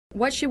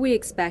What should we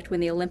expect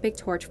when the Olympic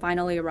torch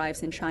finally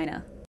arrives in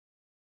China?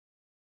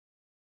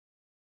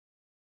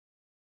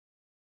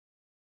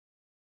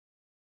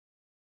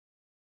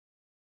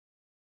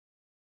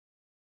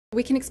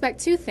 We can expect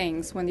two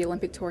things when the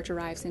Olympic torch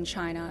arrives in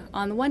China.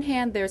 On the one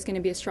hand, there's going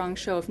to be a strong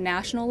show of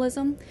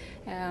nationalism,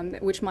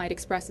 which might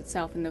express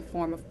itself in the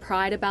form of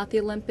pride about the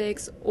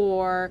Olympics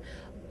or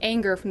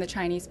anger from the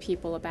Chinese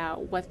people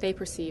about what they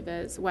perceive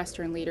as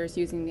Western leaders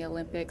using the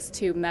Olympics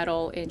to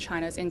meddle in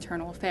China's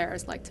internal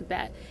affairs like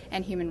Tibet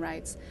and human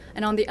rights.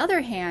 And on the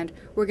other hand,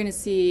 we're going to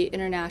see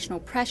international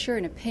pressure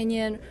and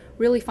opinion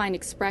really find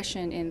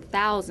expression in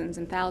thousands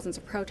and thousands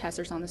of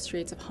protesters on the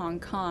streets of Hong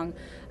Kong.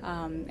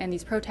 And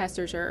these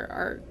protesters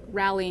are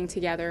rallying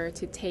together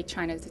to take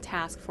China to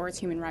task for its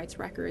human rights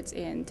records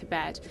in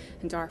Tibet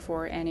and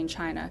Darfur and in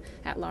China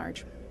at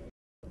large.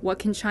 What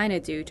can China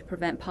do to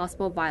prevent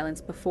possible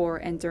violence before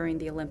and during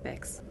the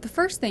Olympics? The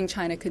first thing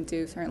China could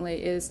do,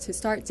 certainly, is to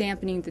start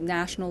dampening the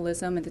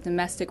nationalism and the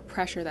domestic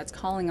pressure that's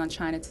calling on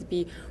China to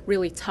be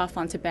really tough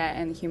on Tibet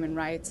and human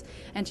rights.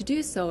 And to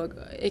do so,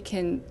 it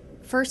can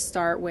first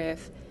start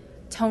with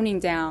toning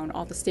down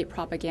all the state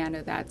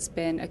propaganda that's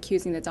been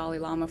accusing the Dalai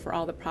Lama for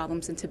all the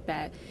problems in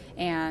Tibet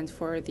and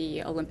for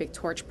the Olympic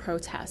torch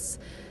protests.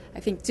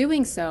 I think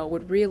doing so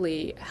would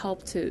really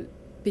help to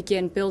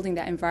begin building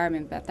that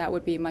environment that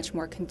would be much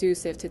more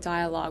conducive to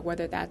dialogue,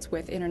 whether that's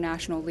with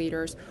international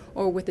leaders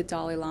or with the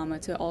Dalai Lama,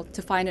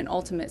 to find an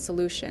ultimate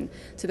solution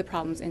to the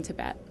problems in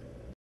Tibet.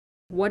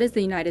 What is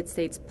the United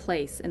States'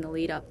 place in the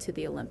lead up to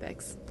the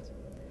Olympics?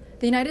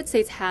 The United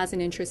States has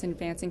an interest in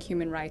advancing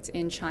human rights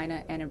in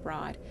China and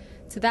abroad.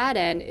 To that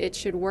end, it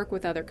should work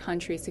with other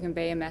countries to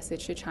convey a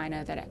message to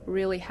China that it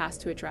really has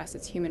to address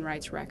its human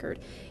rights record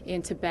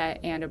in Tibet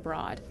and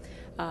abroad.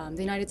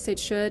 The United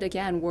States should,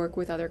 again, work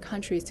with other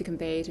countries to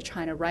convey to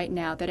China right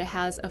now that it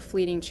has a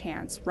fleeting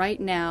chance. Right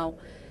now,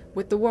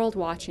 with the world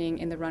watching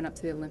in the run-up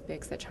to the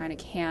Olympics, that China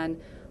can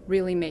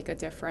really make a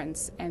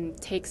difference and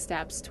take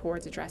steps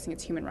towards addressing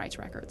its human rights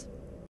records.